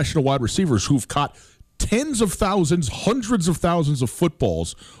actually professional wide receivers who've caught tens of thousands, hundreds of thousands of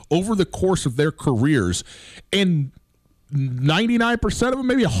footballs over the course of their careers, and 99% of them,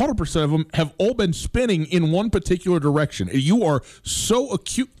 maybe 100% of them, have all been spinning in one particular direction. You are so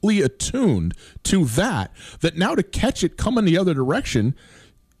acutely attuned to that now to catch it coming the other direction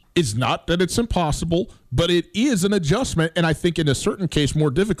is not that it's impossible, but it is an adjustment, and I think in a certain case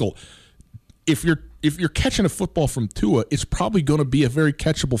more difficult. If you're catching a football from Tua, it's probably going to be a very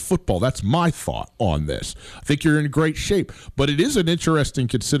catchable football. That's my thought on this. I think you're in great shape, but it is an interesting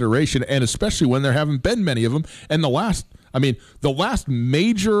consideration, and especially when there haven't been many of them. And the last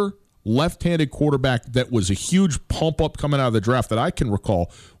major left-handed quarterback that was a huge pump-up coming out of the draft that I can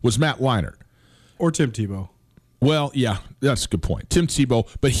recall was Matt Leinart. Or Tim Tebow. Well, yeah, that's a good point. Tim Tebow,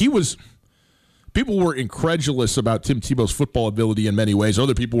 but people were incredulous about Tim Tebow's football ability in many ways.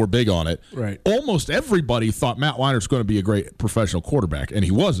 Other people were big on it. Right. Almost everybody thought Matt Leinart's going to be a great professional quarterback, and he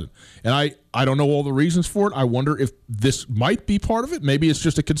wasn't. And I don't know all the reasons for it. I wonder if this might be part of it. Maybe it's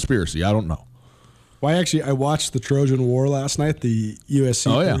just a conspiracy. I don't know. Well, I watched the Trojan War last night, the USC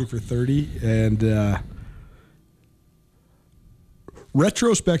 30 for 30, and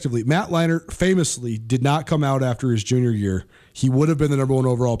retrospectively, Matt Leinart famously did not come out after his junior year. He would have been the number one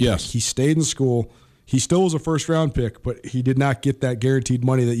overall pick. Yes. He stayed in school. He still was a first-round pick, but he did not get that guaranteed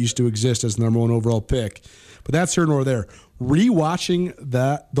money that used to exist as the number one overall pick. But that's here nor there. Rewatching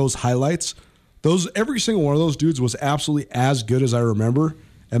those highlights, every single one of those dudes was absolutely as good as I remember.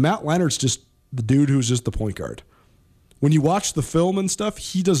 And Matt Leinart's just the dude who's just the point guard. When you watch the film and stuff,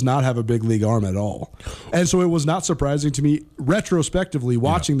 he does not have a big league arm at all. And so it was not surprising to me, retrospectively,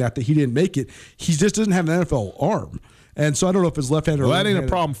 watching that he didn't make it. He just doesn't have an NFL arm. And so I don't know if it's left-handed or that ain't a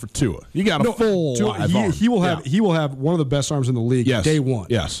problem for Tua. You got a full live arm. He will have one of the best arms in the league day one.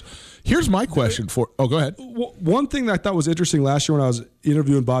 Yes. Here's my question go ahead. One thing that I thought was interesting last year when I was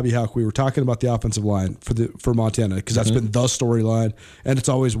interviewing Bobby Houck, we were talking about the offensive line for Montana, because that's been the storyline, and it's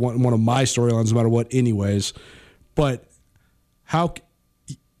always one of my storylines no matter what anyways. But Houck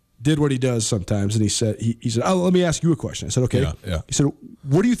did what he does sometimes, and he said, "Oh, let me ask you a question." I said, "Okay." Yeah. He said,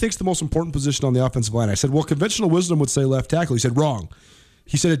 "What do you think is the most important position on the offensive line?" I said, "Well, conventional wisdom would say left tackle." He said, "Wrong."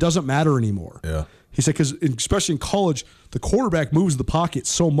 He said, "It doesn't matter anymore." Yeah. He said, because especially in college, the quarterback moves the pocket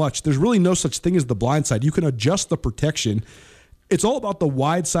so much. There's really no such thing as the blind side. You can adjust the protection. It's all about the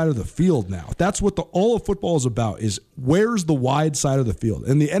wide side of the field now. That's what all of football is about, is where's the wide side of the field.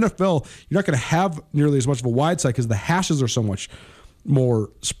 In the NFL, you're not going to have nearly as much of a wide side because the hashes are so much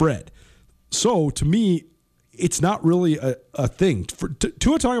more spread. So, to me, it's not really a thing.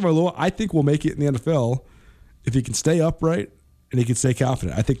 Tua Tagovailoa, I think, will make it in the NFL if he can stay upright and he can stay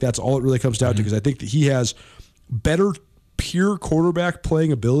confident. I think that's all it really comes down to, because I think that he has better pure quarterback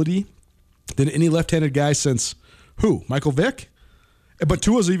playing ability than any left-handed guy since Michael Vick? But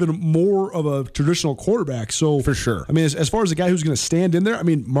Tua's even more of a traditional quarterback. So for sure. I mean, as far as a guy who's going to stand in there, I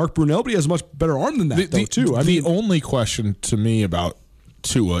mean, Mark Brunell, but he has a much better arm than that, too. The only question to me about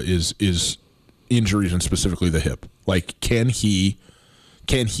Tua is injuries, and specifically the hip. Like, can he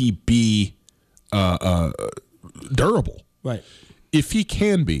be durable? Right. If he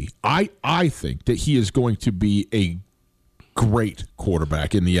can be, I think that he is going to be a great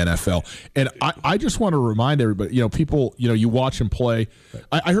quarterback in the NFL. And I just want to remind everybody, people, you watch him play.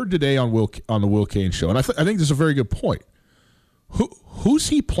 Right. I heard today on the Will Cain show, and I think this is a very good point. Who's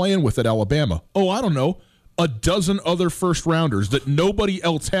he playing with at Alabama? Oh, I don't know. A dozen other first-rounders that nobody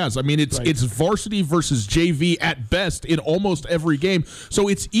else has. I mean, it's varsity versus JV at best in almost every game. So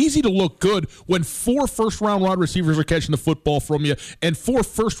it's easy to look good when 4 first-round wide receivers are catching the football from you and 4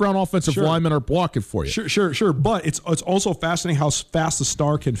 first-round offensive linemen are blocking for you. Sure. But it's also fascinating how fast the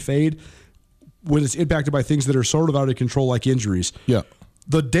star can fade when it's impacted by things that are sort of out of control, like injuries. Yeah.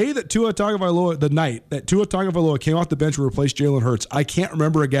 The day that Tua Tagovailoa, the night that Tua Tagovailoa came off the bench and replaced Jalen Hurts, I can't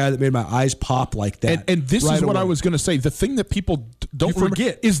remember a guy that made my eyes pop like that. And this is what I was going to say. The thing that people don't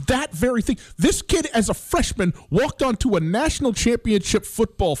forget is that very thing. This kid, as a freshman, walked onto a national championship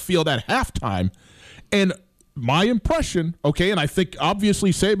football field at halftime, and my impression, okay, and I think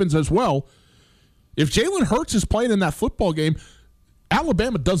obviously Saban's as well, if Jalen Hurts is playing in that football game,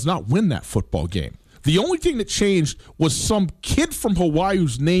 Alabama does not win that football game. The only thing that changed was some kid from Hawaii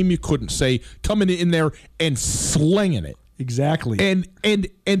whose name you couldn't say coming in there and slinging it. Exactly. And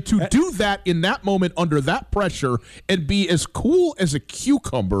to do that in that moment under that pressure and be as cool as a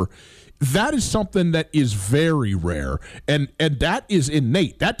cucumber, that is something that is very rare. And that is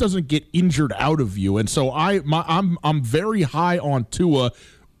innate. That doesn't get injured out of you. And so I'm very high on Tua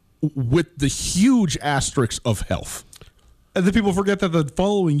with the huge asterisks of health. And then people forget that the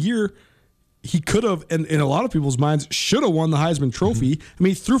following year he could have, and in a lot of people's minds, should have won the Heisman Trophy. I mean,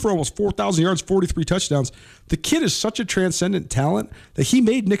 he threw for almost 4,000 yards, 43 touchdowns. The kid is such a transcendent talent that he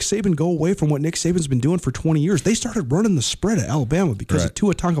made Nick Saban go away from what Nick Saban's been doing for 20 years. They started running the spread at Alabama because of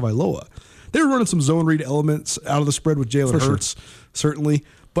Tua Tagovailoa. They were running some zone read elements out of the spread with Jalen Hurts, certainly.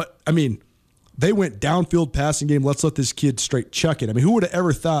 But, I mean, they went downfield passing game. Let's let this kid straight chuck it. I mean, who would have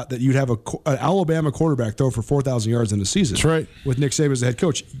ever thought that you'd have an Alabama quarterback throw for 4,000 yards in a season? That's right. With Nick Saban as the head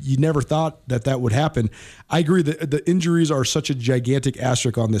coach. You never thought that would happen. I agree that the injuries are such a gigantic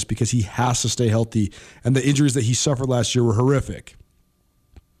asterisk on this because he has to stay healthy, and the injuries that he suffered last year were horrific.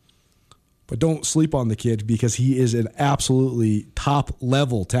 But don't sleep on the kid because he is an absolutely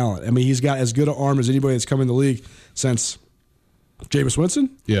top-level talent. I mean, he's got as good an arm as anybody that's come in the league since Jameis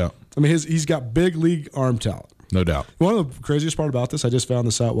Winston. Yeah. I mean, he's got big league arm talent. No doubt. One of the craziest part about this, I just found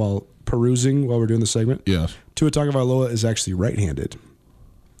this out while we're doing the segment. Yes. Tua Tagovailoa is actually right-handed.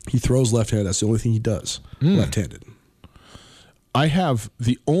 He throws left-handed. That's the only thing he does, left-handed. I have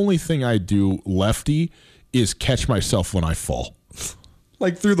the only thing I do lefty is catch myself when I fall.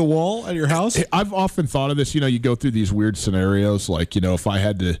 Like through the wall at your house? I've often thought of this. You go through these weird scenarios, like, if I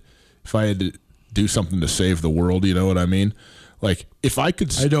had to do something to save the world, you know what I mean? Like if I could,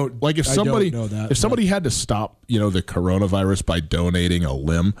 if somebody had to stop, the coronavirus by donating a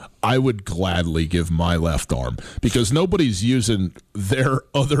limb, I would gladly give my left arm because nobody's using their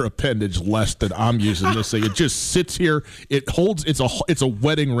other appendage less than I'm using this thing. It just sits here. It holds. It's a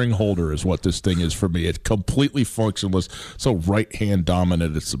wedding ring holder is what this thing is for me. It's completely functionless. So right hand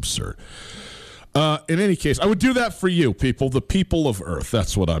dominant. It's absurd. In any case, I would do that for you, people, the people of Earth.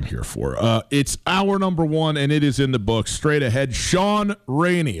 That's what I'm here for. It's hour number 1, and it is in the books. Straight ahead, Sean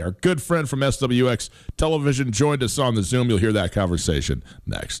Rainey, our good friend from SWX Television, joined us on the Zoom. You'll hear that conversation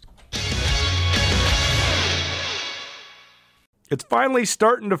next. It's finally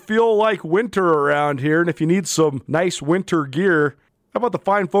starting to feel like winter around here, and if you need some nice winter gear, how about the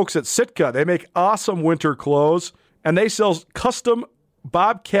fine folks at Sitka? They make awesome winter clothes, and they sell custom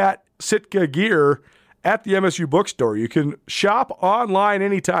Bobcat Sitka gear at the MSU Bookstore. You can shop online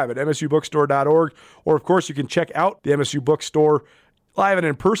anytime at msubookstore.org, or of course you can check out the MSU Bookstore live and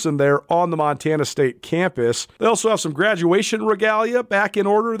in person there on the Montana State campus. They also have some graduation regalia back in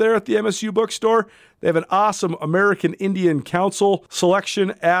order there at the MSU Bookstore. They have an awesome American Indian Council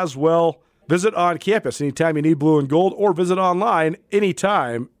selection as well. Visit on campus anytime you need blue and gold, or visit online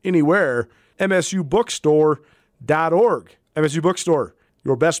anytime, anywhere, msubookstore.org. MSU Bookstore,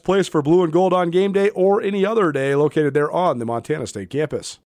 your best place for blue and gold on game day or any other day, located there on the Montana State campus.